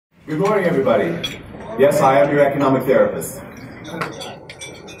Good morning, everybody. Yes, I am your economic therapist.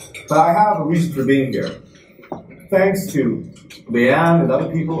 But I have a reason for being here. Thanks to Leanne and other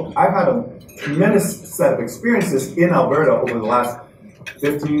people, I've had a tremendous set of experiences in Alberta over the last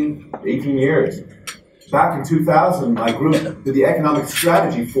 15, 18 years. Back in 2000, my group did the economic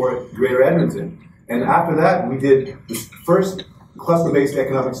strategy for Greater Edmonton. And after that, we did the first cluster-based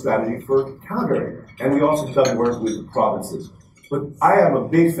economic strategy for Calgary. And we also done work with provinces. But I am a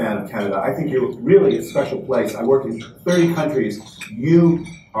big fan of Canada. I think you're really a special place. I work in 30 countries. You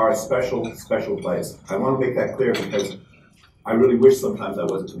are a special, special place. I want to make that clear because I really wish sometimes I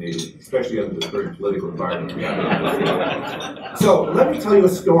was a Canadian, especially under the current political environment we have. So let me tell you a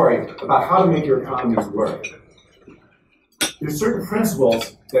story about how to make your economies work. There's certain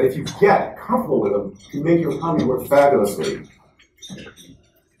principles that if you get comfortable with them, can make your economy work fabulously.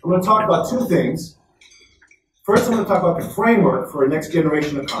 I'm going to talk about two things. First, I'm going to talk about the framework for a next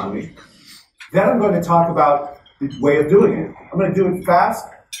generation economy. Then I'm going to talk about the way of doing it. I'm going to do it fast.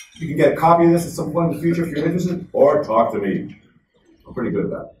 You can get a copy of this at some point in the future if you're interested, or talk to me. I'm pretty good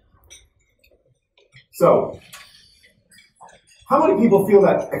at that. So, how many people feel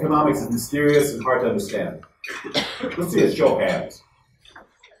that economics is mysterious and hard to understand? Let's see a show of hands.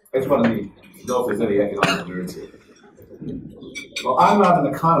 I just want to know if there's any economic nerds here. Well, I'm not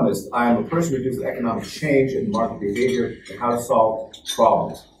an economist. I am a person who uses economic change and market behavior and how to solve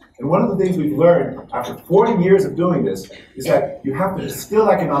problems. And one of the things we've learned after 40 years of doing this is that you have to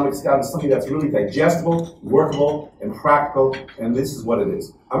distill economics down to something that's really digestible, workable, and practical, and this is what it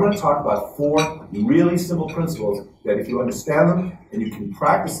is. I'm going to talk about 4 really simple principles that if you understand them and you can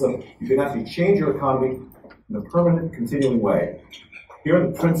practice them, you can actually change your economy in a permanent, continuing way. Here are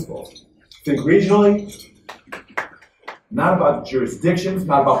the principles. Think regionally. Not about jurisdictions,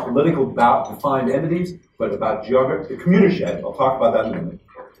 not about political defined entities, but about geography, the commuter shed. I'll talk about that in a minute.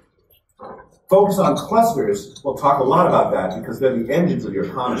 Focus on clusters. We'll talk a lot about that because they're the engines of your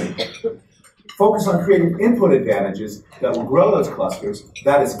economy. Focus on creating input advantages that will grow those clusters.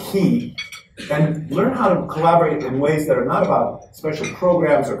 That is key. And learn how to collaborate in ways that are not about special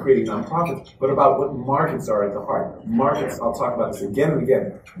programs or creating nonprofits, but about what markets are at the heart. Markets, I'll talk about this again and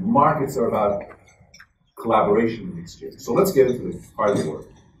again. Markets are about collaboration and exchange. So let's get into the part of the work.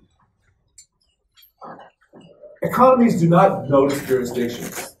 Economies do not notice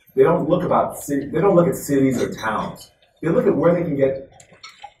jurisdictions. They don't look at cities or towns. They look at where they can get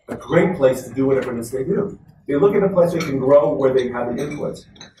a great place to do whatever it is they do. They look at a place they can grow where they have the inputs.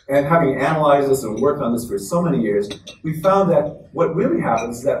 And having analyzed this and worked on this for so many years, we found that what really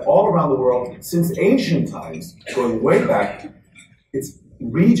happens is that all around the world, since ancient times, going way back, it's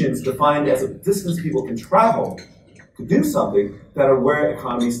regions defined as a distance people can travel to do something that are where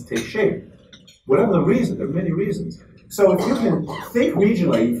economies take shape. Whatever the reason, there are many reasons. So if you can think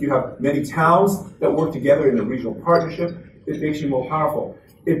regionally, if you have many towns that work together in a regional partnership, it makes you more powerful.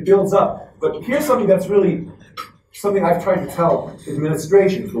 It builds up. But here's something that's really something I've tried to tell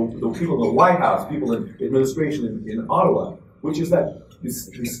administrations, the people in the White House, people in administration in Ottawa, which is that the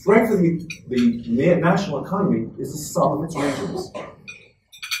strength of the national economy is the sum of its regions.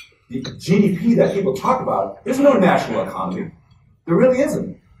 The GDP that people talk about, there's no national economy. There really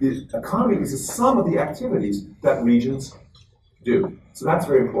isn't. The economy is the sum of the activities that regions do. So that's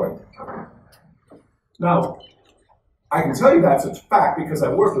very important. Now, I can tell you that's a fact because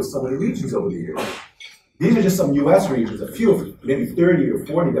I've worked with so many regions over the years. These are just some US regions, a few, maybe 30 or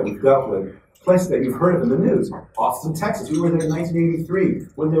 40 that we've dealt with, places that you've heard of in the news. Austin, Texas, we were there in 1983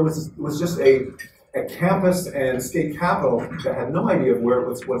 when it was just a campus and state capital that had no idea of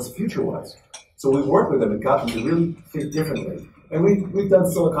what its future was. So we worked with them and got them to really think differently. And we've done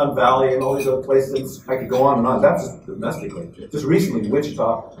Silicon Valley and all these other places. I could go on and on. That's just domestically. Just recently,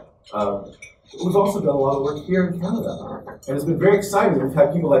 Wichita. We've also done a lot of work here in Canada. And it's been very exciting. We've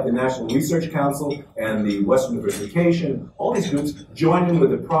had people like the National Research Council and the Western Diversification, all these groups join in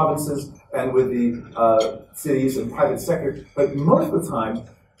with the provinces and with the cities and private sector. But most of the time,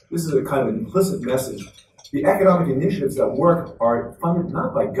 this is a kind of an implicit message. The economic initiatives that work are funded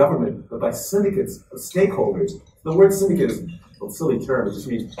not by government, but by syndicates of stakeholders. The word syndicate is a silly term. It just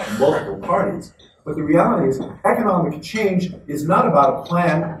means multiple parties. But the reality is, economic change is not about a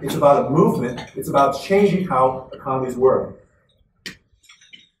plan. It's about a movement. It's about changing how economies work.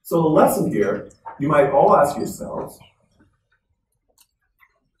 So the lesson here, you might all ask yourselves,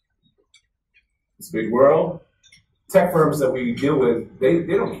 it's a big world. Tech firms that we deal with, they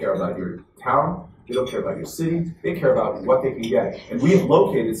don't care about your town. They don't care about your city. They care about what they can get. And we have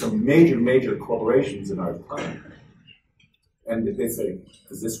located some major corporations in our economy. And they say,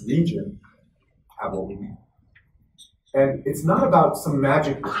 does this region have what we need? And it's not about some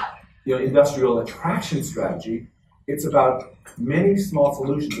magic industrial attraction strategy. It's about many small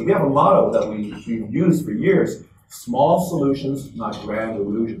solutions. And we have a motto that we've used for years: small solutions, not grand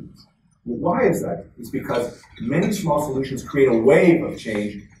illusions. Why is that? It's because many small solutions create a wave of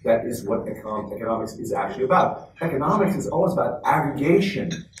change. That is what economics is actually about. Economics is always about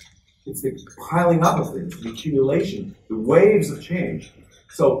aggregation. It's the piling up of things, the accumulation, the waves of change.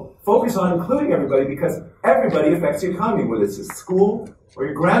 So focus on including everybody, because everybody affects the economy, whether it's a school or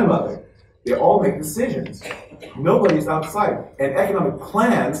your grandmother. They all make decisions. Nobody's outside. And economic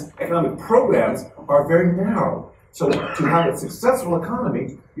plans, economic programs are very narrow. So to have a successful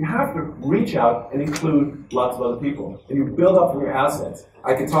economy, you have to reach out and include lots of other people. And you build up from your assets.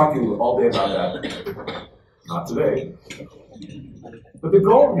 I could talk to you all day about that. Not today. But the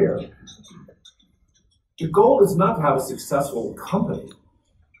goal here, the goal is not to have a successful company.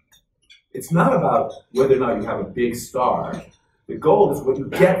 It's not about whether or not you have a big star. The goal is what you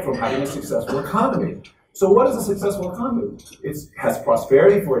get from having a successful economy. So what is a successful economy? It has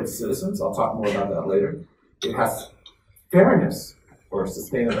prosperity for its citizens. I'll talk more about that later. It has fairness or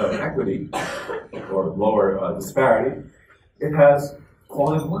sustainable equity or lower disparity. It has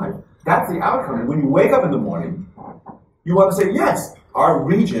quality of life. That's the outcome. And when you wake up in the morning, you want to say, yes, our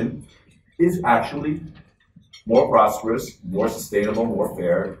region is actually more prosperous, more sustainable, more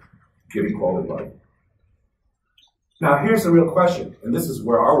fair, giving quality of life. Now, here's the real question, and this is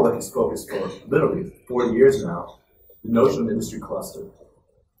where our work is focused for literally 40 years now, the notion of industry cluster.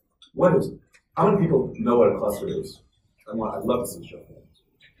 What is it? How many people know what a cluster is? I'd love to see a show.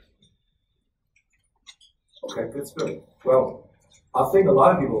 Okay, that's good. Well, I think a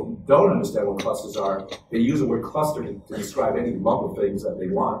lot of people don't understand what clusters are. They use the word cluster to describe any lump of things that they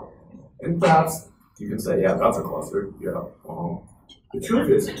want. And perhaps you can say, yeah, that's a cluster. Yeah. The truth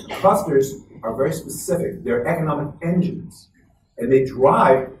is, clusters are very specific. They're economic engines. And they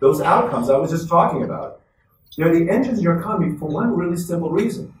drive those outcomes I was just talking about. They're the engines of your economy for one really simple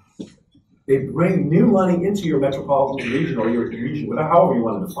reason. They bring new money into your metropolitan region or your region, however you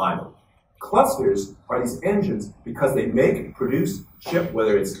want to define it. Clusters are these engines because they produce, ship,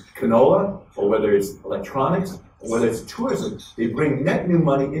 whether it's canola or whether it's electronics or whether it's tourism. They bring net new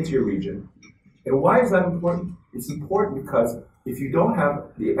money into your region. And why is that important? It's important because if you don't have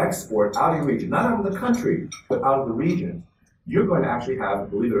the export out of your region, not out of the country, but out of the region, you're going to actually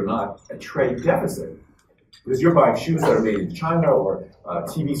have, believe it or not, a trade deficit. Because you're buying shoes that are made in China or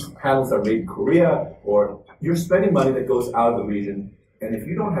TV panels that are made in Korea, or you're spending money that goes out of the region. And if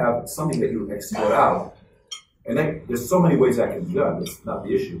you don't have something that you export out, and then there's so many ways that can be done, it's not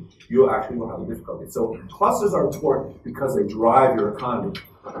the issue, you actually will have a difficulty. So clusters are important because they drive your economy.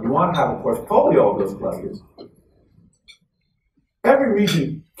 You want to have a portfolio of those clusters. Every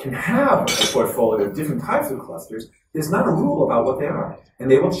region can have a portfolio of different types of clusters. There's not a rule about what they are. And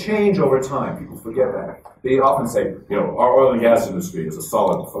they will change over time. People forget that. They often say, our oil and gas industry is a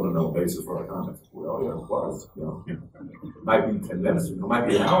solid fundamental basis for our economy. Well, yeah, it was. It might be 10 minutes ago, it might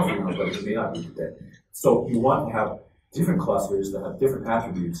be an hour from now, but it may not be today. So you want to have different clusters that have different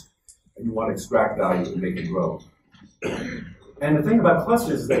attributes, and you want to extract value and make it grow. And the thing about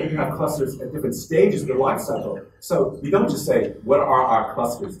clusters is that you can have clusters at different stages of their life cycle. So you don't just say, what are our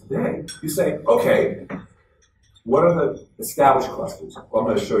clusters today? You say, okay, what are the established clusters? Well, I'm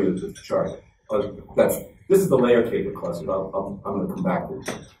going to show you the chart. This is the layer cake of clusters. I'm going to come back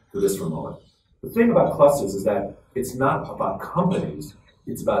to this for a moment. The thing about clusters is that it's not about companies.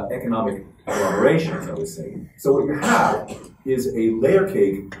 It's about economic collaborations, I would say. So what you have is a layer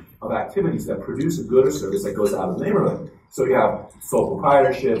cake of activities that produce a good or service that goes out of the neighborhood. So you have sole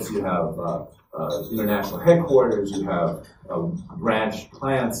proprietorships, you have international headquarters, you have branch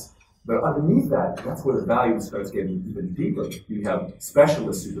plants. But underneath that, that's where the value starts getting even deeper. You have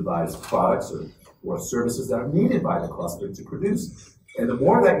specialists who devise products or services that are needed by the cluster to produce. And the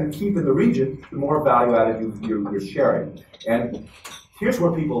more that you keep in the region, the more value added you're sharing. And here's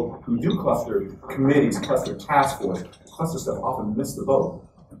where people who do cluster committees, cluster task force, cluster stuff often miss the boat.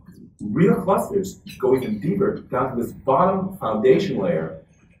 Real clusters go even deeper, down to this bottom foundation layer.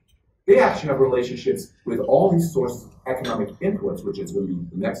 They actually have relationships with all these sources of economic inputs, which is going to be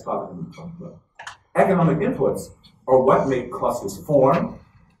the next topic I'm going to talk about. Economic inputs are what make clusters form,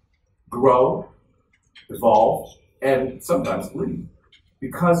 grow, evolve, and sometimes lead.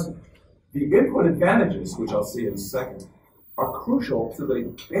 Because the input advantages, which I'll see in a second, are crucial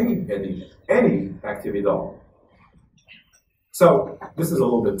to any activity at all. So this is a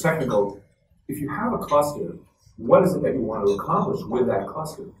little bit technical. If you have a cluster, what is it that you want to accomplish with that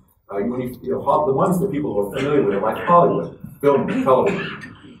cluster? The ones that people are familiar with, like Hollywood, film,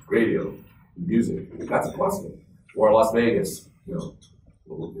 television, radio, music, that's a cluster. Or Las Vegas,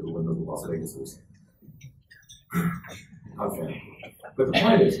 when the Las Vegas is. Okay. But the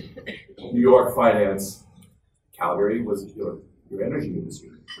point is, New York finance, Calgary was your energy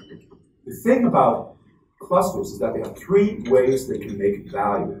industry. The thing about clusters is that they have three ways they can make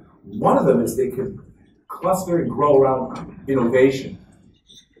value. One of them is they can cluster and grow around innovation.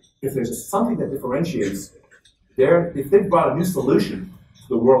 If there's something that differentiates, if they've brought a new solution to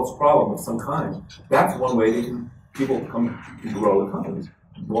the world's problem of some kind, that's one way people come and grow the companies.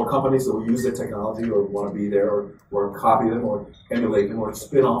 More companies that will use their technology or want to be there or copy them or emulate them or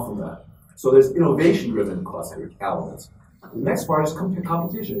spin off from that. So there's innovation-driven cluster elements. The next part is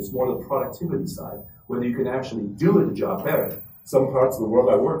competition. It's more the productivity side, whether you can actually do the job better. Some parts of the world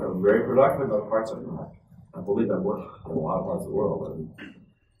I work are very productive, other parts are not. I believe I work in a lot of parts of the world, but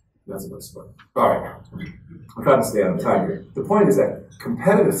that's another story. All right, I'm trying to stay on time here. The point is that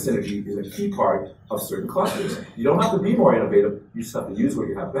competitive synergy is a key part of certain clusters. You don't have to be more innovative, you just have to use what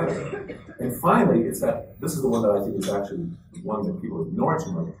you have better. And finally, it's that, this is the one that I think is actually one that people ignore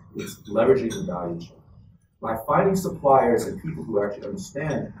too much, it's leveraging the value chain. By finding suppliers and people who actually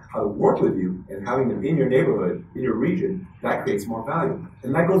understand how to work with you and having them in your neighborhood, in your region, that creates more value.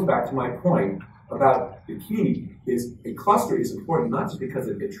 And that goes back to my point about the key is a cluster is important not just because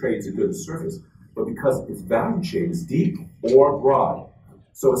it trades a good surface, but because its value chain is deep or broad.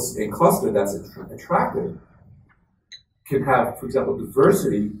 So a cluster that's attractive can have, for example,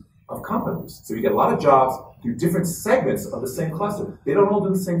 diversity of companies. So you get a lot of jobs through different segments of the same cluster. They don't all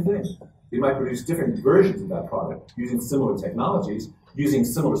do the same thing. They might produce different versions of that product using similar technologies, using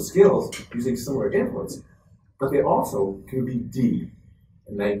similar skills, using similar inputs, but they also can be deep.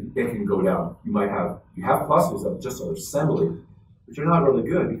 And they can go down. You have clusters that just are assembly, which are not really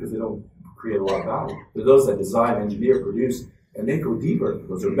good because they don't create a lot of value. They're those that design, engineer, produce, and they go deeper.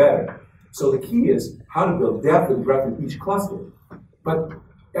 Those are better. So the key is how to build depth and breadth in each cluster. But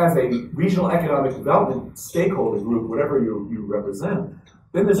as a regional economic development stakeholder group, whatever you represent,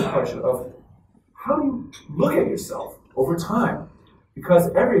 then there's a question of how do you look at yourself over time? Because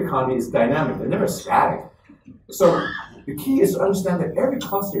every economy is dynamic. They're never static. So the key is to understand that every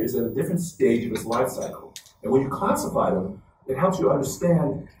cluster is at a different stage of its life cycle. And when you classify them, it helps you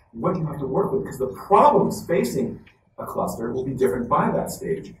understand what you have to work with because the problems facing a cluster will be different by that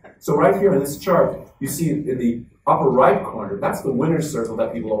stage. So right here in this chart, you see in the upper right corner, that's the winner's circle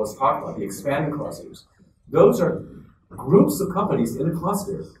that people always talk about, the expanding clusters. Those are groups of companies in a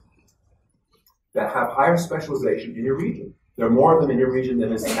cluster that have higher specialization in your region. There are more of them in your region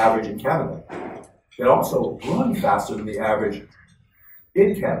than is average in Canada. They're also growing faster than the average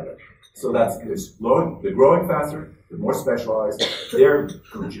in Canada. So they're growing faster, they're more specialized, they're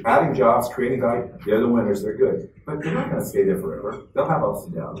adding jobs, creating value, they're the winners, they're good. But they're not going to stay there forever. They'll have ups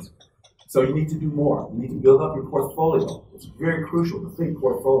and downs. So you need to do more. You need to build up your portfolio. It's very crucial to think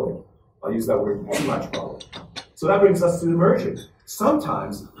portfolio. I'll use that word too much probably. So that brings us to emerging.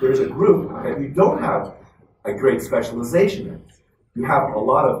 Sometimes there's a group that you don't have a great specialization in. You have a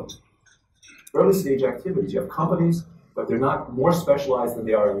lot of early stage activities. You have companies, but they're not more specialized than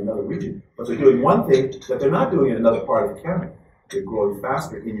they are in another region. But they're doing one thing that they're not doing in another part of Canada. They're growing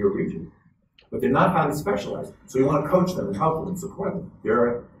faster in your region. But they're not highly specialized. So you want to coach them and help them and support them.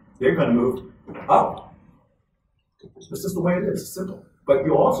 They're going to move up. This is the way it is. It's simple. But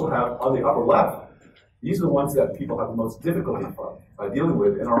you also have, on the upper left, these are the ones that people have the most difficulty dealing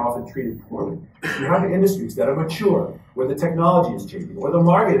with and are often treated poorly. You have the industries that are mature, where the technology is changing, where the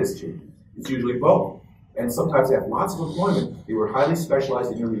market is changing. It's usually both. And sometimes they have lots of employment. They were highly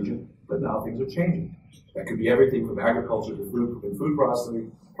specialized in your region, but now things are changing. That could be everything from agriculture to food and food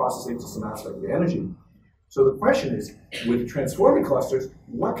processing to some aspect of energy. So the question is, with transforming clusters,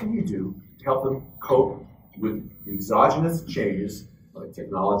 what can you do to help them cope with exogenous changes like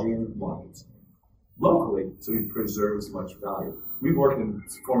technology and markets locally so we preserve as much value? We've worked in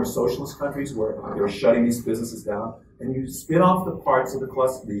former socialist countries where they're shutting these businesses down, and you spin off the parts of the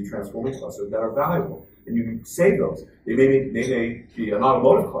cluster, the transforming cluster, that are valuable, and you can save those. They may be an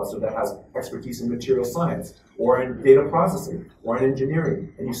automotive cluster that has expertise in material science, or in data processing, or in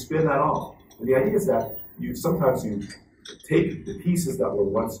engineering, and you spin that off. And the idea is that sometimes you take the pieces that were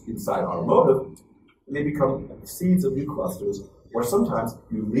once inside automotive, and they become seeds of new clusters, or sometimes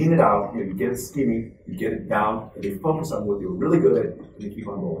you lean it out, you get it skinny, you get it down, and they focus on what you're really good at, and they keep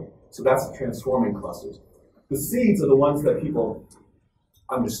on rolling. So that's transforming clusters. The seeds are the ones that people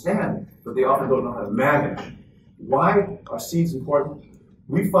understand, but they often don't know how to manage. Why are seeds important?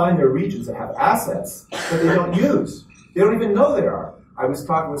 We find there are regions that have assets that they don't use. They don't even know there are. I was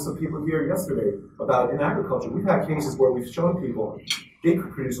talking with some people here yesterday about in agriculture. We've had cases where we've shown people they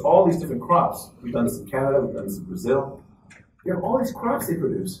could produce all these different crops. We've done this in Canada, we've done this in Brazil. They have all these crops they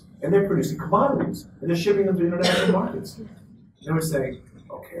produce, and they're producing commodities, and they're shipping them to international markets. And we're saying,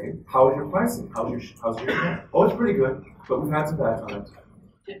 okay, how is your pricing? How's your demand? Oh, it's pretty good, but we've had some bad times.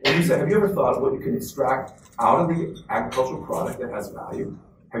 And we said, have you ever thought of what you can extract out of the agricultural product that has value?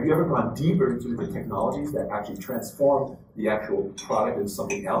 Have you ever gone deeper into the technologies that actually transform the actual product into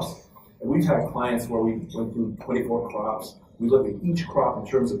something else? And we've had clients where we went through 24 crops. We looked at each crop in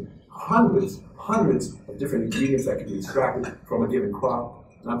terms of hundreds of different ingredients that can be extracted from a given crop.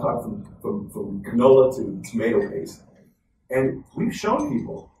 And I'm talking from canola to tomato paste. And we've shown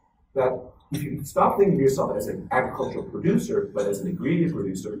people that if you stop thinking of yourself as an agricultural producer, but as an ingredient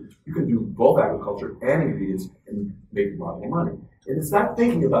producer, you can do both agriculture and ingredients and make a lot more money. And it's not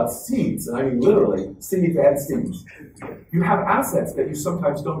thinking about seeds, and I mean literally, seeds and seeds. You have assets that you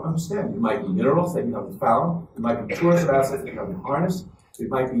sometimes don't understand. It might be minerals that you haven't found. It might be tourism assets that you haven't harnessed. It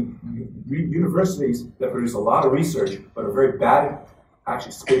might be universities that produce a lot of research, but are very bad at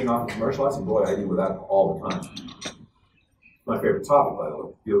actually spitting off and commercializing. Boy, I deal with that all the time. My favorite topic, by the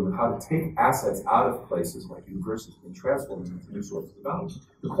way, dealing with how to take assets out of places like universities and transform them into new sources of value.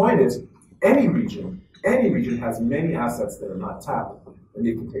 The point is, any region has many assets that are not tapped, and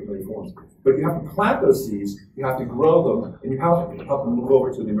they can take many forms. But you have to plant those seeds, you have to grow them, and you have to help them move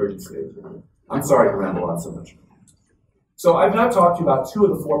over to the emergent stage. I'm sorry to ramble on so much. So I've now talked to you about 2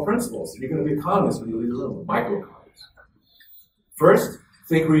 of the 4 principles. You're going to be economists when you leave the room, microeconomists. First,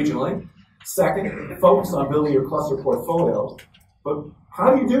 think regionally. Second, focus on building your cluster portfolio. But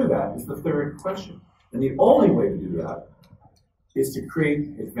how do you do that is the third question. And the only way to do that is to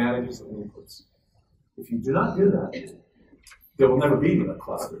create advantages and inputs. If you do not do that, there will never be a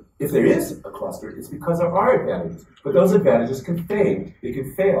cluster. If there is a cluster, it's because there are advantages. But those advantages can fade. They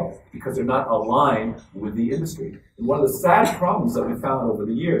can fail because they're not aligned with the industry. And one of the sad problems that we've found over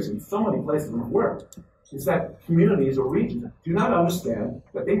the years in so many places we've worked is that communities or regions do not understand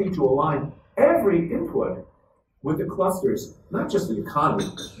that they need to align every input with the clusters, not just the economy.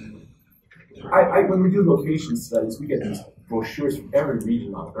 When we do location studies, we get these brochures from every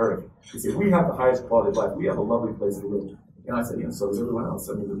region on Earth. They say, we have the highest quality of life. We have a lovely place to live. And I said, yeah, so does everyone else.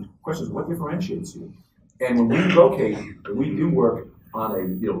 I mean, the question is, what differentiates you? And when we locate, and we do work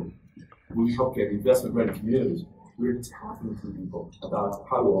on we help get investment-ready communities, we're talking to people about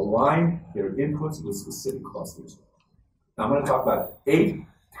how to align their inputs with specific clusters. Now, I'm going to talk about 8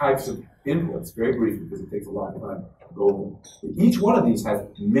 types of inputs, very briefly, because it takes a lot of time to go over. Each one of these has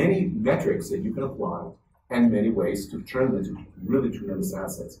many metrics that you can apply and many ways to turn them into really tremendous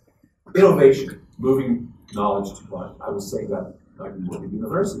assets. Innovation, moving knowledge to life. I was saying that I can work at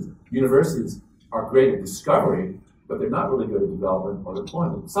universities. Universities are great at discovery, but they're not really good at development or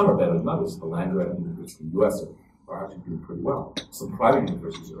deployment. Some are better than others. The land-grant universities in the U.S. are actually doing pretty well. Some private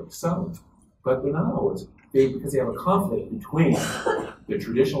universities are excelling, but they're not always. Because they have a conflict between the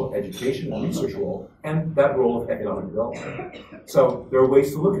traditional education and research role and that role of economic development. So there are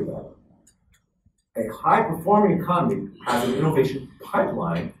ways to look at that. A high-performing economy has an innovation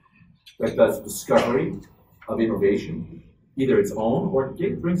pipeline that does discovery of innovation, either its own or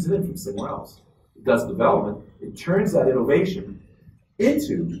it brings it in from somewhere else. It does development. It turns that innovation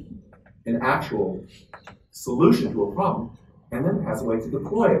into an actual solution to a problem, and then it has a way to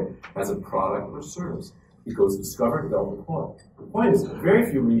deploy it as a product or service. It goes discover, develop, deploy. The point is,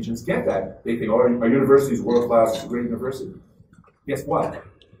 very few regions get that. They think, oh, our university is world-class, it's a great university. Guess what?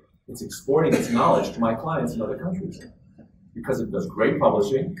 It's exporting its knowledge to my clients in other countries. Because it does great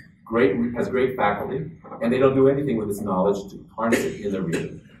publishing, has great faculty, and they don't do anything with this knowledge to harness it in their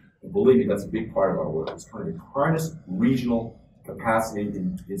region. And believe me, that's a big part of our work. It's trying to harness regional capacity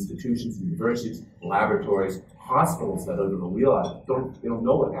in institutions, universities, laboratories, hospitals that don't realize, they don't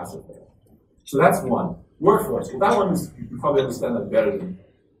know what asset they have. So that's one. Workforce. Well, that one is, you probably understand that better than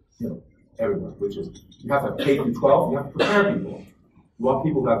everyone, which is you have to have K through 12, you have to prepare people. You want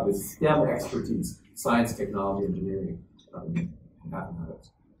people who have this STEM expertise, science, technology, engineering,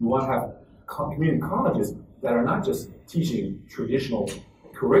 mathematics. You want to have community colleges that are not just teaching traditional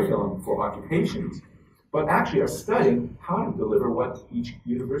curriculum for occupations, but actually are studying how to deliver what each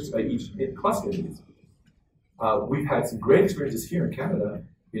university, each cluster needs. We've had some great experiences here in Canada,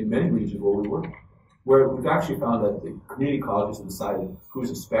 in many regions where we work, where we've actually found that the community colleges have decided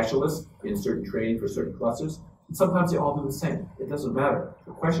who's a specialist in certain training for certain clusters, and sometimes they all do the same. It doesn't matter.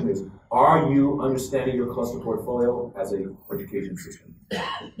 The question is, are you understanding your cluster portfolio as an education system?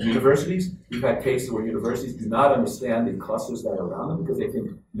 Universities, we've had cases where universities do not understand the clusters that are around them because they think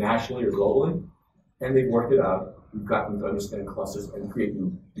nationally or globally, and they've worked it out. We've got them to understand clusters and create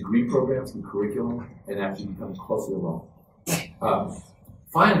new degree programs, new curriculum, and actually become closely along.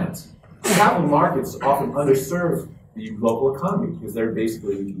 Finance. Capital markets often underserve the local economy, because they're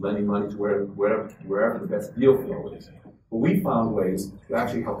basically lending money to wherever the best deal flow is. But we found ways to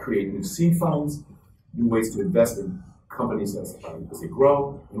actually help create new seed funds, new ways to invest in companies as they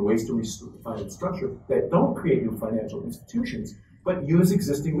grow, and ways to finance structure that don't create new financial institutions, but use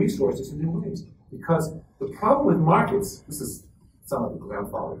existing resources in new ways. Because the problem with markets, this is sound like a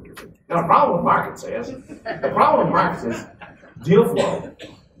grandfather here. The problem with markets is deal flow.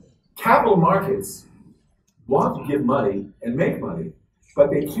 Capital markets want to give money and make money,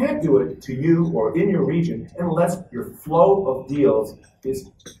 but they can't do it to you or in your region unless your flow of deals is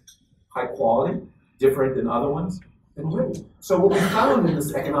high quality, different than other ones, and winning. So what we found in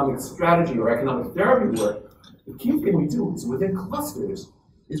this economic strategy or economic therapy work, the key thing we do is within clusters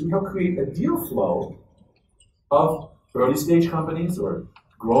is we help create a deal flow of early stage companies or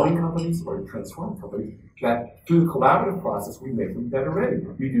growing companies or transformed companies that through the collaborative process we make them better ready.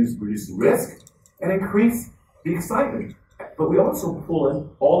 We reduce the risk and increase the excitement. But we also pull in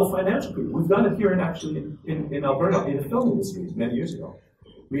all the financial people. We've done it here in Alberta in the film industry many years ago.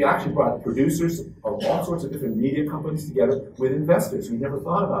 We actually brought producers of all sorts of different media companies together with investors who never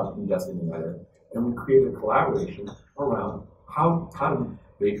thought about investing in that area. And we created a collaboration around how to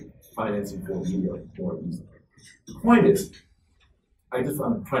make financing for media more easy. The point is,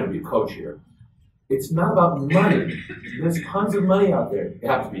 I'm trying to be a coach here. It's not about money. There's tons of money out there. It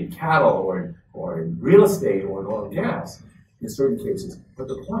happens to be in cattle or in real estate or in oil and gas in certain cases. But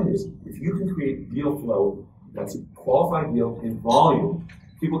the point is, if you can create deal flow that's a qualified deal in volume,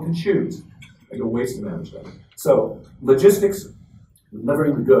 people can choose. And there are ways to manage that. So logistics,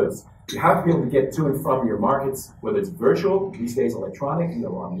 delivering the goods. You have to be able to get to and from your markets, whether it's virtual, these days electronic,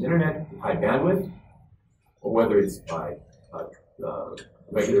 on the internet, high bandwidth, or whether it's by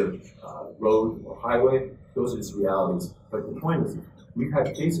regular road or highway. Those are just realities. But the point is, we've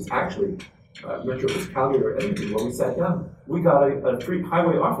had cases, actually, I'm not sure if it was Calgary or Edmonton, where we sat down. We got a free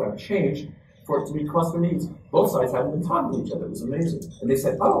highway off-ramp changed for it to meet cluster needs. Both sides hadn't been talking to each other. It was amazing. And they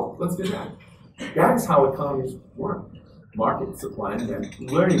said, oh, let's do that. That is how economies work. Market, supply, and demand,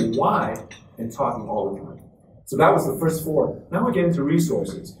 learning why and talking all the time. So that was the first four. Now we're getting to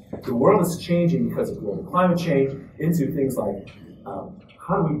resources. The world is changing because of global climate change into things like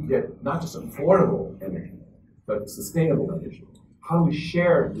how do we get not just affordable energy, but sustainable energy? How do we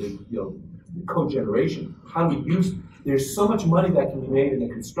share the cogeneration? How do we use? There's so much money that can be made in a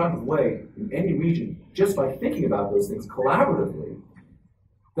constructive way in any region just by thinking about those things collaboratively.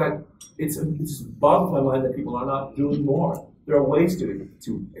 That it's boggles my mind that people are not doing more. There are ways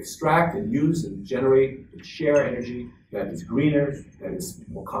to extract and use and generate and share energy that is greener, that is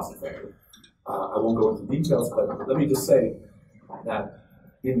more cost effective. I won't go into details, but let me just say that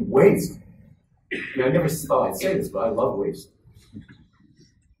in waste, I never thought I'd say this, but I love waste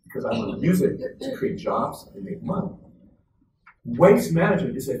because I want to use it to create jobs and make money. Waste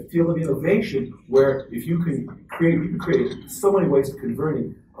management is a field of innovation where if you can create so many ways of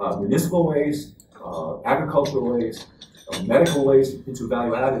converting municipal waste, agricultural waste, medical waste into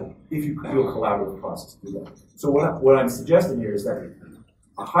value added if you do a collaborative process to do that. So what I'm suggesting here is that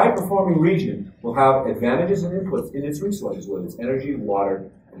a high performing region will have advantages and inputs in its resources, whether it's energy, water,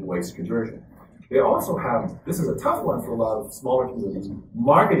 and waste conversion. They also have, this is a tough one for a lot of smaller communities,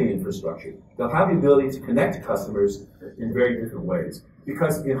 marketing infrastructure. They'll have the ability to connect to customers in very different ways.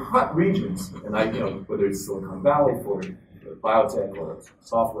 Because in hot regions, and whether it's Silicon Valley for biotech or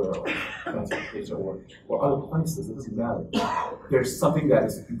software or transportation or other places, it doesn't matter. There's something that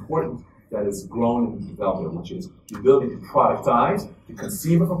is important that is grown and developed, which is the ability to productize, to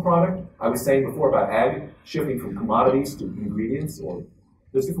conceive of a product. I was saying before about ag, shifting from commodities to ingredients, or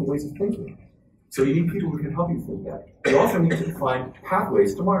there's different ways of thinking. So you need people who can help you think that. You also need to find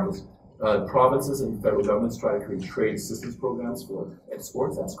pathways to markets. Provinces and federal governments try to create trade assistance programs for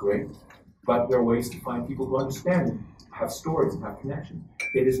exports. That's great. But there are ways to find people who understand, have stories, and have connections.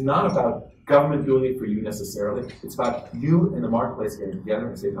 It is not about government doing it for you necessarily. It's about you and the marketplace getting together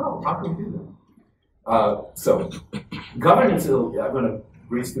and saying, oh, how can we do that? So governance, I'm going to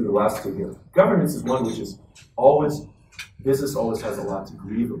breeze through the last two here. Governance is one which is business always has a lot to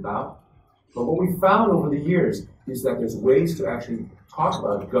grieve about. But what we found over the years is that there's ways to actually talk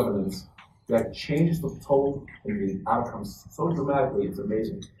about governance that changes the tone and the outcomes so dramatically, it's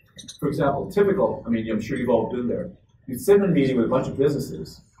amazing. For example, I'm sure you've all been there. You sit in a meeting with a bunch of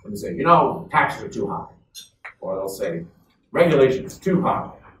businesses and they say, taxes are too high. Or they'll say, regulations too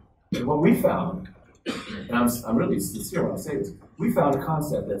high. And what we found, and I'm really sincere when I say this, we found a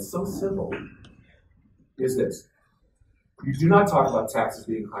concept that's so simple, is this. You do not talk about taxes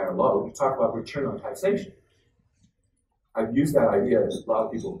being high or low, you talk about return on taxation. I've used that idea, and a lot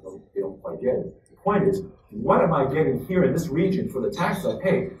of people don't quite get it. The point is, what am I getting here in this region for the taxes I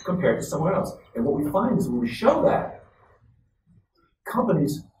pay compared to somewhere else? And what we find is when we show that,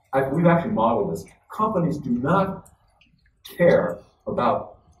 companies, we've actually modeled this, companies do not care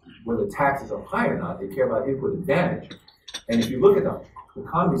about whether taxes are high or not, they care about input advantage. And if you look at the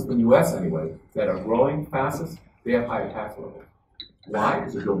economies in the US anyway, that are growing fastest, they have higher tax levels. Why?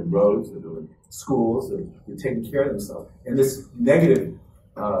 Because they're building roads, they're building schools, they're taking care of themselves. And this negative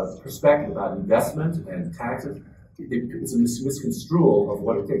perspective about investment and taxes, it's a misconstrual of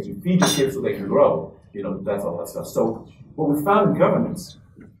what it takes. You feed your kids so they can grow, that's all that stuff. So what we found in governments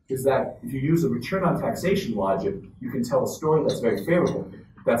is that if you use a return on taxation logic, you can tell a story that's very favorable.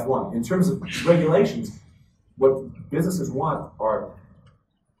 That's one. In terms of regulations, what businesses want are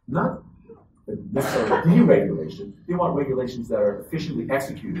not necessarily deregulation. They want regulations that are efficiently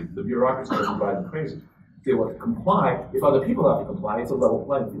executed. The bureaucracy doesn't drive them crazy. They want to comply. If other people have to comply, it's a level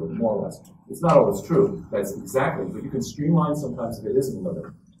playing field, more or less. It's not always true. That's exactly. But you can streamline sometimes if it isn't a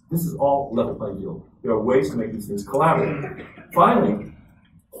limit. This is all level playing field. There are ways to make these things collaborative. Finally,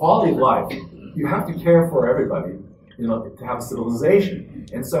 quality of life. You have to care for everybody, to have a civilization.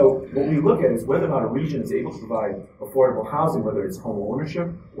 And so what we look at is whether or not a region is able to provide affordable housing, whether it's home ownership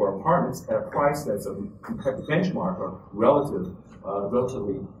or apartments, at a price that's a competitive benchmark or relatively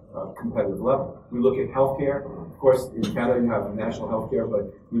competitive level. We look at healthcare. Of course, in Canada you have national healthcare,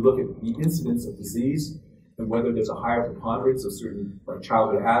 but we look at the incidence of disease and whether there's a higher preponderance of certain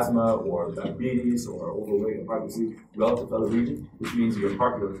childhood asthma or diabetes or overweight or heart disease relative to other regions, which means your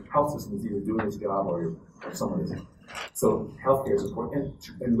health system is either doing its job or someone isn't. So healthcare is important.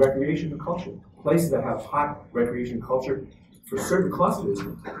 And recreation and culture. Places that have hot recreation and culture for certain clusters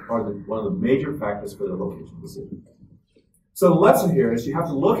are one of the major factors for the location decision. So the lesson here is you have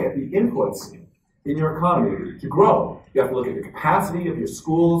to look at the inputs in your economy to grow. You have to look at the capacity of your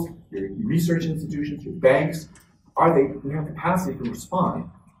schools, your research institutions, your banks. Do they have capacity to respond?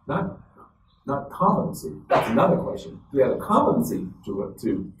 Not competency. That's another question. Do they have the competency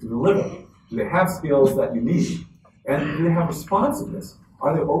to deliver? Do they have skills that you need? And do they have responsiveness?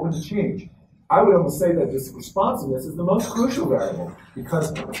 Are they open to change? I would almost say that this responsiveness is the most crucial variable,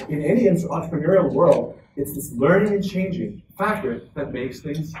 because in any entrepreneurial world, it's this learning and changing factor that makes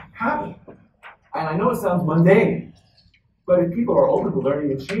things happen. And I know it sounds mundane, but if people are open to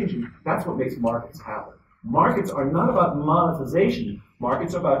learning and changing, that's what makes markets happen. Markets are not about monetization.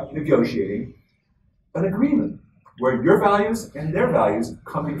 Markets are about negotiating an agreement where your values and their values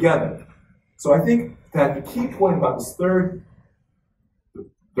come together. So I think that the key point about this third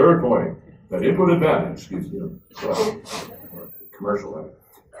point, that input advantage, commercial, right?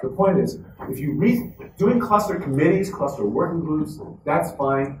 The point is, if you doing cluster committees, cluster working groups, that's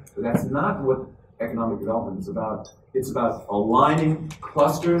fine, but that's not what economic development is about. It's about aligning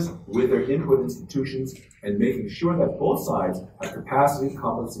clusters with their input institutions and making sure that both sides have capacity,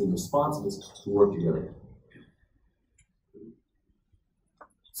 competency, and responsiveness to work together.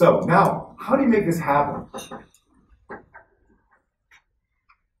 So now, how do you make this happen?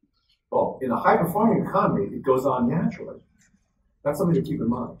 Well, in a high-performing economy, it goes on naturally. That's something to keep in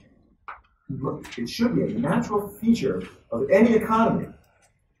mind. It should be a natural feature of any economy.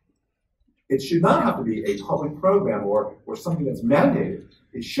 It should not have to be a public program or something that's mandated.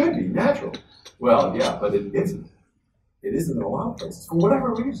 It should be natural. Well, yeah, but it isn't. It isn't in a lot of places, for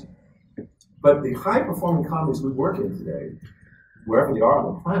whatever reason. But the high-performing economies we work in today, wherever they are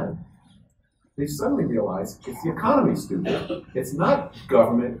on the planet, they suddenly realize it's the economy, stupid. It's not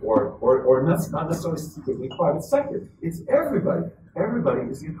government or not necessarily secretly private sector. It's everybody. Everybody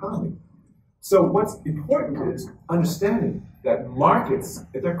is the economy. So what's important is understanding that markets,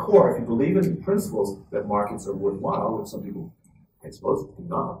 at their core, if you believe in the principles that markets are worthwhile, which some people, I suppose, do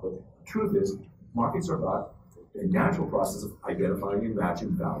not, but the truth is, markets are about a natural process of identifying and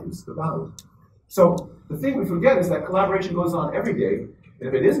matching values to values. So the thing we forget is that collaboration goes on every day, and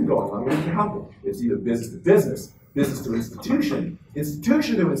if it isn't going on, we need to help it. It's either business to business, business to institution,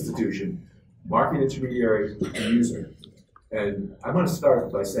 institution to institution, market intermediary and user. And I'm going to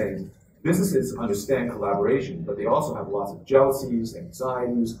start by saying businesses understand collaboration, but they also have lots of jealousies,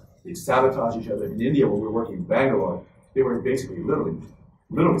 anxieties. They sabotage each other. In India, when we were working in Bangalore, they were basically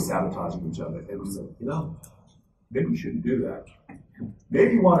literally sabotaging each other. And we said, maybe you shouldn't do that.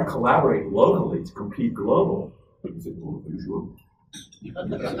 Maybe you want to collaborate locally to compete global. We said, oh, are you sure?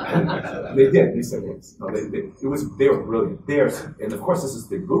 They did. They said yes. No, they were brilliant. And of course, this is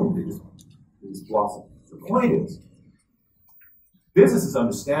the boom. They just blossomed. The point is, businesses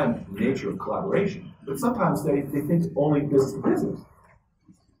understand the nature of collaboration, but sometimes they think only business to business.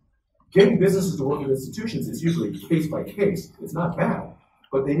 Getting businesses to work with institutions is usually case by case. It's not bad.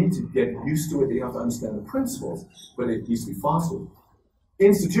 but they need to get used to it. They have to understand the principles, but it needs to be fostered.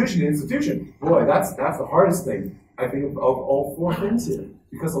 Institution to institution, boy, that's the hardest thing, I think, of all four things here.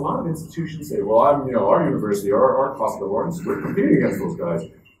 Because a lot of institutions say, well, our university, our hospital, we're competing against those guys.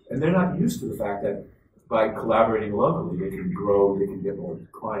 And they're not used to the fact that by collaborating locally, they can grow, they can get more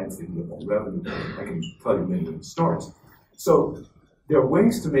clients, they can get more revenue. I can tell you many stories. So there are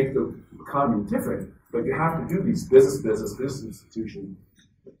ways to make the economy different, but you have to do these business institution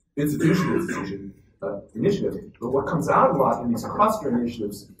initiatives. But what comes out a lot in these cluster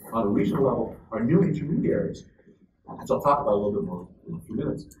initiatives on a regional level are new intermediaries. So I'll talk about a little bit more in a few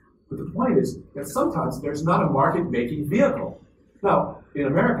minutes. But the point is that sometimes there's not a market-making vehicle. Now, in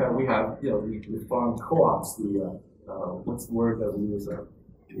America, we have, the farm co-ops, what's the word that we use?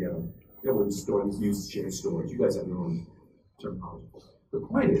 These use-share stores. You guys have your own terminology. The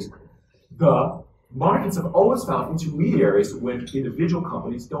point is, the markets have always found intermediaries when individual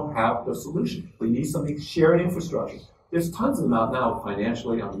companies don't have the solution. They need something shared infrastructure. There's tons of them out now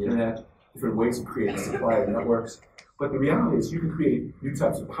financially on the internet, different ways of creating supplier networks. But the reality is you can create new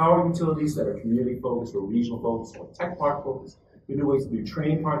types of power utilities that are community-focused or regional-focused or tech park-focused. New ways to do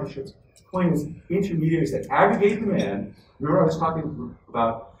training partnerships. The point is, intermediaries that aggregate demand. Remember I was talking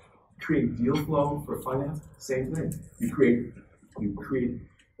about creating deal flow for finance? Same thing. You create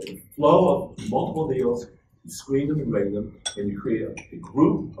a flow of multiple deals, you screen them and rate them, and you create a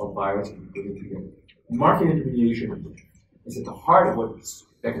group of buyers and you put them together. Market intermediation is at the heart of what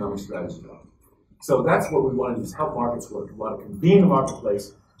economic strategy is about. So that's what we want to do, is help markets work. We want to convene the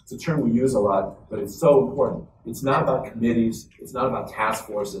marketplace. It's a term we use a lot, but it's so important. It's not about committees. It's not about task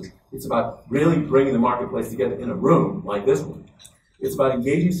forces. It's about really bringing the marketplace together in a room like this one. It's about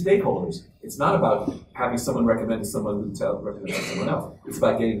engaging stakeholders. It's not about having someone recommend to someone who recommends to someone else. It's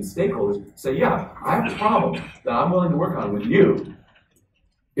about getting the stakeholders to say, yeah, I have a problem that I'm willing to work on with you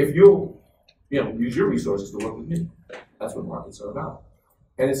if you'll use your resources to work with me. That's what markets are about.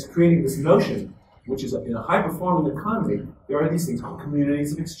 And it's creating this notion, which is in a high-performing economy, there are these things called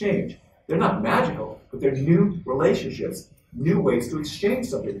communities of exchange. They're not magical, but they're new relationships, new ways to exchange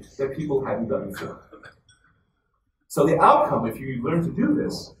something that people hadn't done before. So the outcome, if you learn to do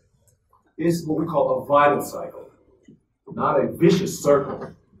this, is what we call a vital cycle, not a vicious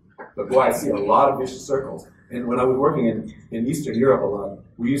circle. But boy, I see a lot of vicious circles. And when I was working in Eastern Europe a lot,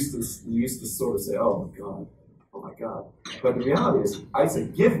 we used to sort of say, oh my God. But the reality is, I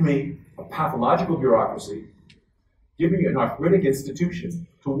said, give me a pathological bureaucracy, give me an arthritic institution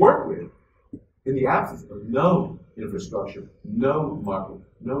to work with in the absence of no infrastructure, no market,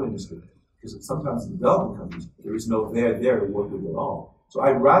 no industry. Because sometimes in developing countries, there is no there to work with at all. So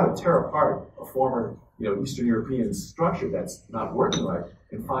I'd rather tear apart a former Eastern European structure that's not working right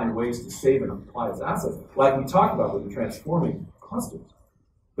and find ways to save and apply its assets, like we talked about with the transforming clusters.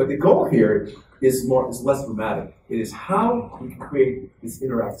 But the goal here is less dramatic. It is how we can create this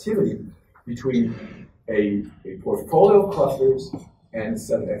interactivity between a portfolio of clusters and a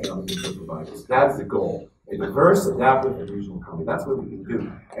set of economic input providers. That is the goal. A diverse, adaptive, and regional economy. That's what we can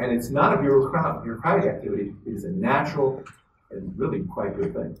do. And it's not a bureaucratic activity. It is a natural and really quite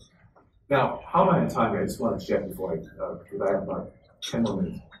good thing. Now, how am I on time here? I just want to check before because I have about 10 more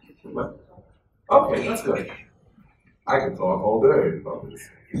minutes. What? Okay, that's good. I can talk all day about this.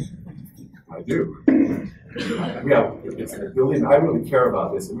 I do. Yeah, it's a billion. I really care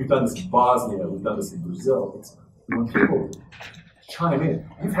about this. And we've done this in Bosnia. We've done this in Brazil. It's, when people chime in,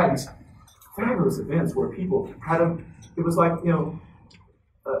 you've had these fabulous events where people had it was like, an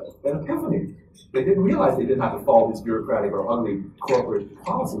epiphany. They didn't realize they didn't have to follow these bureaucratic or ugly corporate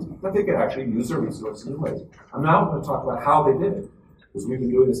policies, but they could actually use their resources in ways. I'm now going to talk about how they did it, because we've been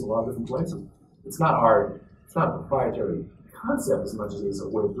doing this in a lot of different places. It's not a proprietary concept as much as it is a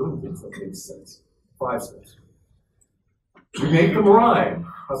way of doing things that makes sense. 5 steps. We make them rhyme.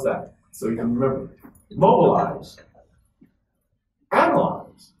 How's that? So you can remember. Mobilize.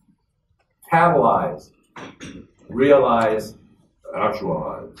 Analyze. Catalyze. Realize.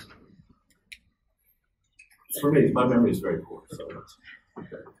 Actualize. For me, my memory is very poor.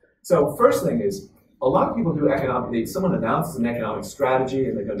 So first thing is, a lot of people do someone announces an economic strategy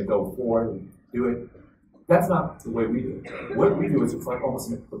and they're going to go forward and do it. That's not the way we do it. What we do is it's like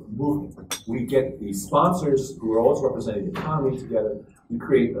almost a movement. We get the sponsors who are always representing the economy together. We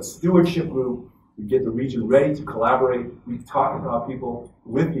create a stewardship group. We get the region ready to collaborate. We talk about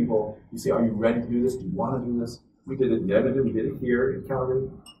with people. We say, are you ready to do this? Do you want to do this? We did it in Edmonton. We did it here in Calgary.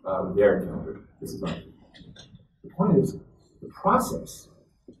 There in Calgary. This is not. The point is, the process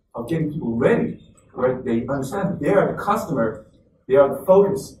of getting people ready, where they understand that they are the customer, they are the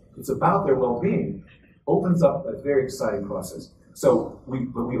focus, it's about their well-being, opens up a very exciting process. But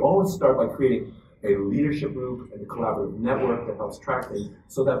we always start by creating a leadership group and a collaborative network that helps track things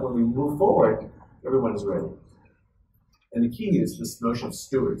so that when we move forward, everyone is ready. And the key is this notion of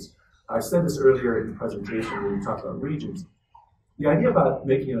stewards. I said this earlier in the presentation when we talked about regions. The idea about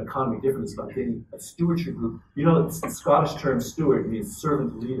making an economy different is about getting a stewardship group. You know, the Scottish term steward means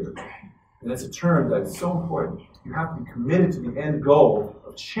servant leader. And it's a term that is so important. You have to be committed to the end goal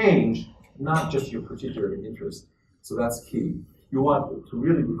of change, not just your particular interest. So that's key. You want to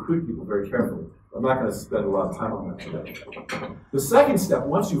really recruit people very carefully. I'm not going to spend a lot of time on that today. The second step,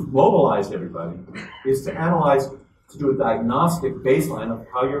 once you've mobilized everybody, is to analyze, to do a diagnostic baseline of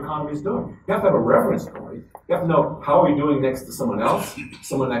how your economy is doing. You have to have a reference point. You have to know how are we doing next to someone else,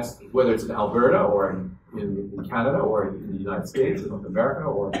 whether it's in Alberta or in Canada or in the United States, in North America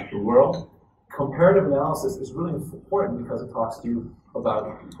or the world. Comparative analysis is really important because it talks to you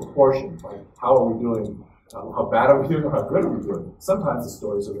about proportion, like how are we doing, how bad are we doing, or how good are we doing. Sometimes the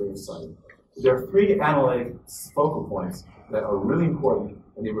stories are very exciting. There are three analytic focal points that are really important,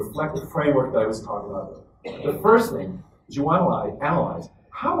 and they reflect the framework that I was talking about. The first thing is you want to analyze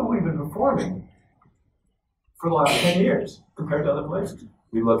how have we been performing for the last 10 years compared to other places.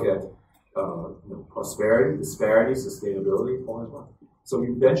 We look at prosperity, disparity, sustainability, all as well. So we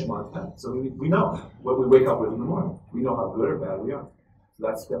benchmark that. So we know what we wake up with in the morning. We know how good or bad we are.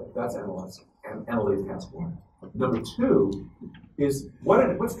 So that's analyzing. And analytic task one. Number two is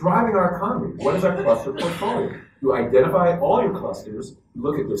what's driving our economy? What is our cluster portfolio? You identify all your clusters, you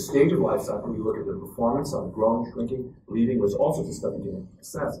look at their stage of life cycle, you look at their performance on growing, shrinking, leading, there's all sorts of stuff you can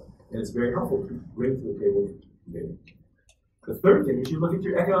assess. And it's very helpful to bring to the table data. The third thing is you look at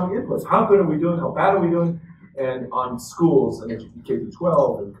your economic inputs. How good are we doing? How bad are we doing? And on schools and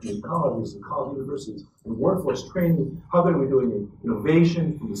K-12 and community colleges and college universities and workforce training, how good are we doing in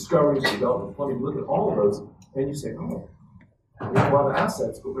innovation, from discovery to development, plumbing? You look at all of those and you say, oh, we have a lot of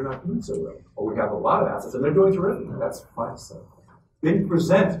assets, but we're not doing so well. Or we have a lot of assets and they're doing terrific. That's 5%. Then you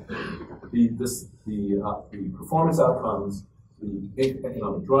present the performance outcomes, the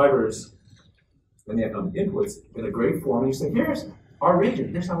economic drivers, and the economic inputs in a great form, and you say, here's our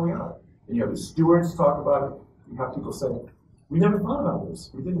region, here's how we are. And you have the stewards talk about it. You have people say, we never thought about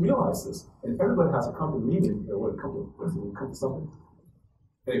this. We didn't realize this. And everybody has a company meeting, or come to something.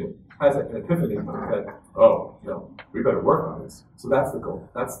 Anyway, has an epiphany that, we better work on this. So that's the goal.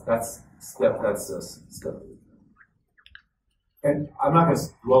 That's step. And I'm not going to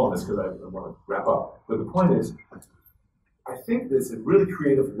dwell on this because I want to wrap up. But the point is, I think there's a really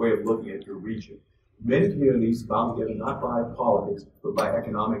creative way of looking at your region. Many communities bound together not by politics, but by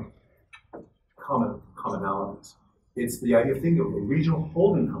economic commonalities. It's the idea of thinking of a regional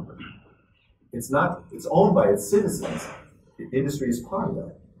holding company. It's owned by its citizens. The industry is part of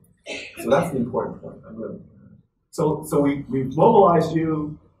that. So that's the important point. So we've mobilized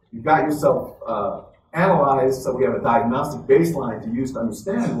you. You've got yourself analyzed. So we have a diagnostic baseline to use to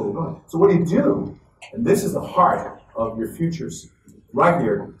understand where we're going. So what do you do? And this is the heart of your futures. Right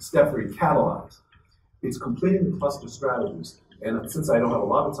here, step 3, catalyze. It's completing the cluster strategies. And since I don't have a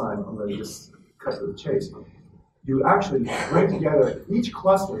lot of time, I'm going to just cut to the chase. You actually bring together each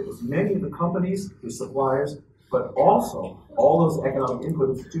cluster with many of the companies, the suppliers, but also all those economic input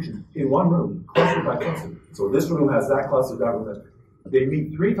institutions in one room, cluster by cluster. So this room has that cluster, that room, that. They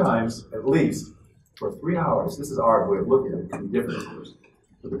meet 3 times at least for 3 hours. This is our way of looking at it. It can be different, of course.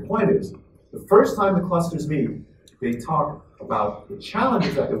 But the point is, the first time the clusters meet, they talk about the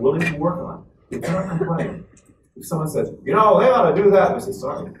challenges that they're willing to work on. They cannot complain. If someone says, they ought to do that, they say,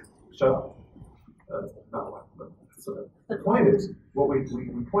 sorry, shut up. Not one. So the point is, what we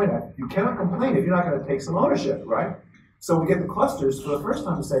point at, you cannot complain if you're not going to take some ownership, right? So we get the clusters for the first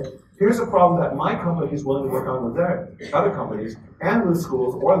time to say, here's a problem that my company is willing to work on with their other companies, and with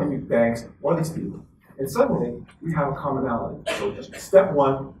schools, or the banks, or these people. And suddenly, we have a commonality. So step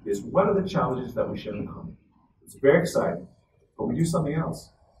 1 is, what are the challenges that we share in common? It's very exciting, but we do something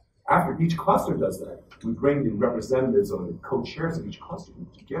else. After each cluster does that, we bring the representatives or the co-chairs of each cluster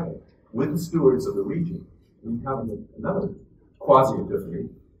together with the stewards of the region. We have another quasi-epiphany,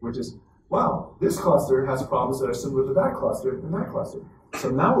 which is, wow, this cluster has problems that are similar to that cluster and that cluster. So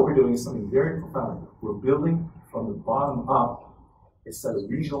now what we're doing is something very profound. We're building from the bottom up a set of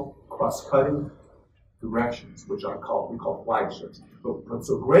regional cross-cutting directions, which we call flagships. But what's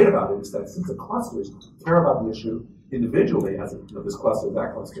so great about it is that since the clusters care about the issue individually, as this cluster,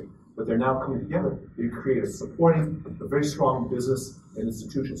 that cluster, but they're now coming together, they create a very strong business and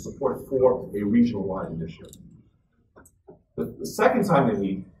institutional support for a regional-wide initiative. The second time they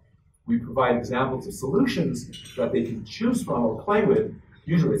meet, we provide examples of solutions that they can choose from or play with.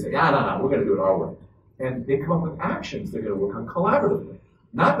 Usually they say, no, we're going to do it our way. And they come up with actions they're going to work on collaboratively.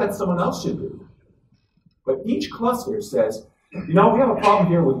 Not that someone else should do. But each cluster says, you know, we have a problem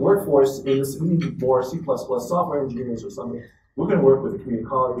here with workforce in this, we need more C++ software engineers or something. We're going to work with the community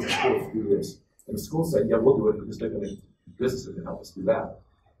colleges and schools to do this. And the school said, yeah, we'll do it because they're going to, businesses are going to help us do that.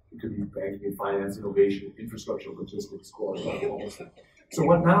 It could be banking, finance, innovation, infrastructure, logistics, quality, all those things. So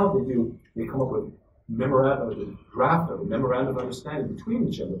what now they do, they come up with memorandum, the draft of a memorandum of understanding between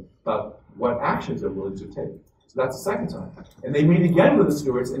each other about what actions they're willing to take. So that's the second time. And they meet again with the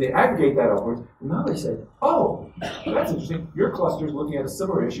stewards and they aggregate that upwards. And now they say, oh, that's interesting. Your cluster is looking at a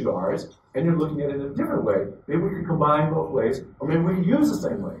similar issue to ours, and you're looking at it in a different way. Maybe we could combine both ways, or maybe we could use the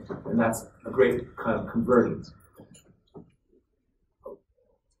same way. And that's a great kind of convergence.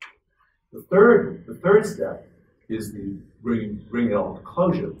 The third step is the bringing it all to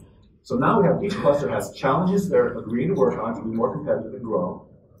closure. So now we have each cluster has challenges they're agreeing to work on to be more competitive and grow,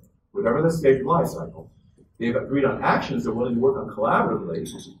 whatever the stage of life cycle. They've agreed on actions they're willing to work on collaboratively,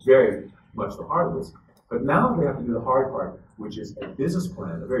 which is very much the heart of this. But now they have to do the hard part, which is a business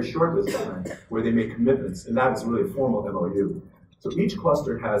plan, a very short business plan, where they make commitments, and that is really a formal MOU. So each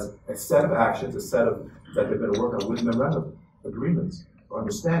cluster has a set of actions, a set of that they're going to work on with memorandum agreements, or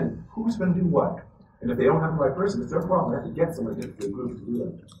understanding who's going to do what. And if they don't have the right person, it's their problem. They have to get someone into the group to do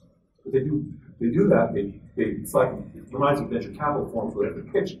that. But they do that. It's like, it reminds me of venture capital forms where they have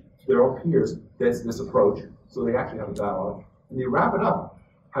to pitch to their own peers this approach. So they actually have a dialogue. And they wrap it up,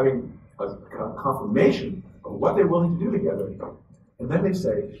 having a confirmation of what they're willing to do together. And then they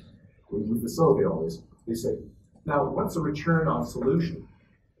say, we facilitate all this, they say, now what's the return on solution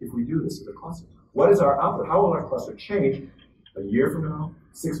if we do this as a cluster? What is our output? How will our cluster change a year from now,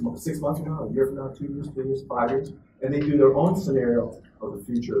 6 months from now, a year from now, 2 years, 3 years, 5 years? And they do their own scenario of the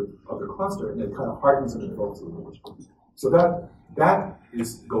future of the cluster, and it kind of hardens them and focuses on it. So that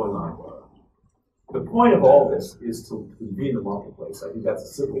is going on. The point of all this is to be in the marketplace. I think that's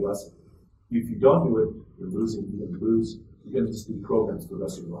a simple lesson. If you don't do it, you're losing. You're going to lose. You're going to just do programs for the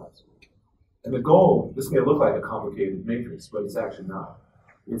rest of your lives. And the goal, this may look like a complicated matrix, but it's actually not.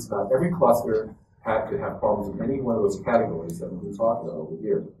 It's about every cluster could have problems in any one of those categories that we've been talking about over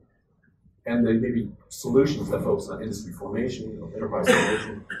here. And there may be solutions that focus on industry formation, enterprise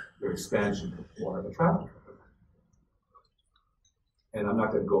formation, their expansion, or attraction. And I'm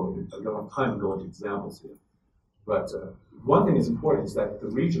not going to go into, I don't have time to go into examples here. But one thing is important is that at the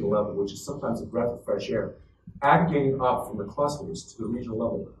regional level, which is sometimes a breath of fresh air, aggregating up from the clusters to the regional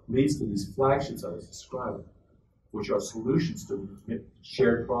level leads to these flagships I was describing, which are solutions to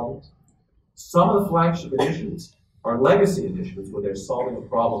shared problems. Some of the flagship initiatives are legacy initiatives where they're solving a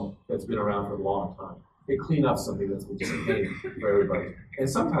problem that's been around for a long time. They clean up something that's been just a pain for everybody. And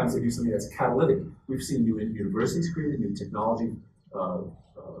sometimes they do something that's catalytic. We've seen new universities created, new technology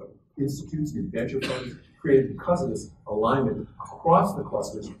institutes, new venture funds created because of this alignment across the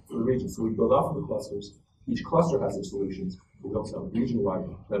clusters for the region. So we build up from the clusters. Each cluster has their solutions. We also have regional right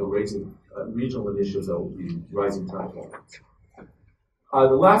that are raising regional initiatives that will be rising tide levels.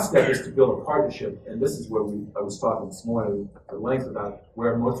 The last step is to build a partnership, and this is where I was talking this morning at length about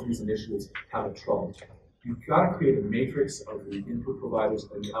where most of these initiatives have trouble. You've got to create a matrix of the input providers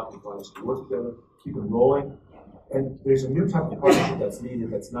and the output providers to work together, keep them rolling. And there's a new type of partnership that's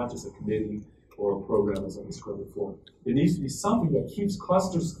needed that's not just a committee or a program as I described before. There needs to be something that keeps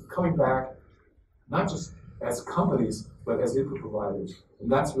clusters coming back, not just as companies, but as input providers.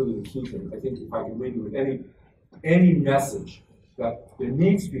 And that's really the key thing. I think if I can leave you with any message, that there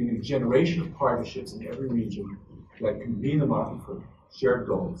needs to be a new generation of partnerships in every region that can be in the market for shared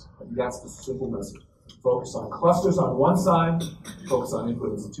goals. I think that's the simple message. Focus on clusters on one side, focus on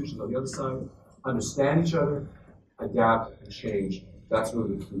input institutions on the other side, understand each other, adapt and change. That's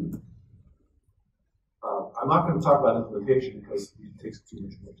really the key. I'm not going to talk about implementation because it takes too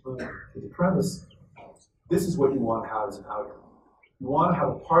much more time. But the premise, this is what you want to have as an outcome. You want to have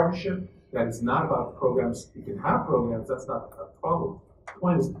a partnership that is not about programs. You can have programs, that's not a problem. The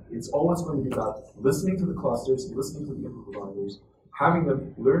point is, it's always going to be about listening to the clusters, listening to the input providers, having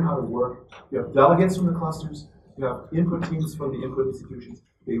them learn how to work. You have delegates from the clusters, you have input teams from the input institutions.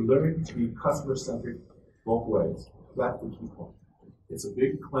 They learn to be customer-centric both ways. That's the key point. It's a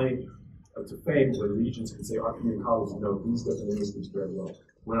big claim to fame when regions can say our community colleges know these different industries very well,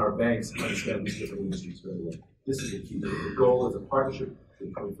 when our banks understand these different industries very well. This is the key. The goal is a partnership in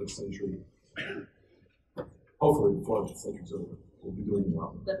the 21st century. Hopefully before the century's over, we'll be doing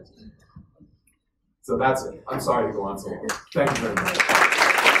well. So that's it. I'm sorry to go on so long. Thank you very much.